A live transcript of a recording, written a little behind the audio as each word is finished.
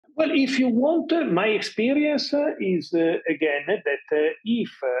Well, if you want, my experience is again that if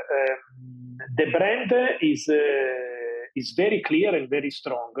the brand is very clear and very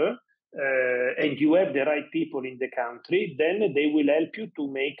strong, and you have the right people in the country, then they will help you to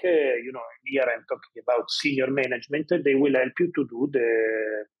make. Here I'm talking about senior management. They will help you to do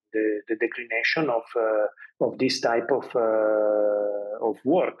the declination of this type of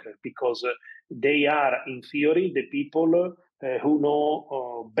work, because they are in theory the people who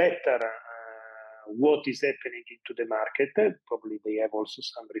know better what is happening into the market. Probably they have also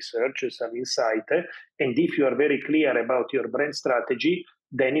some research, some insight. And if you are very clear about your brand strategy,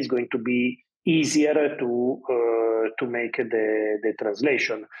 then it's going to be easier to make the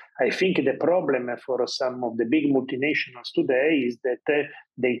translation. I think the problem for some of the big multinationals today is that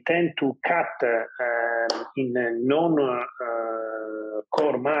they tend to cut in non-core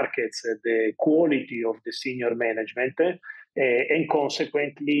markets the quality of the senior management, and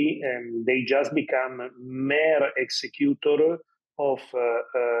consequently they just become mere executor of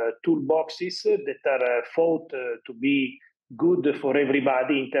toolboxes that are thought to be good for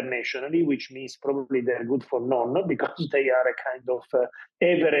everybody internationally, which means probably they're good for none, because they are a kind of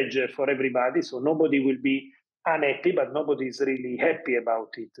average for everybody. So nobody will be unhappy, but nobody is really happy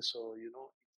about it. So,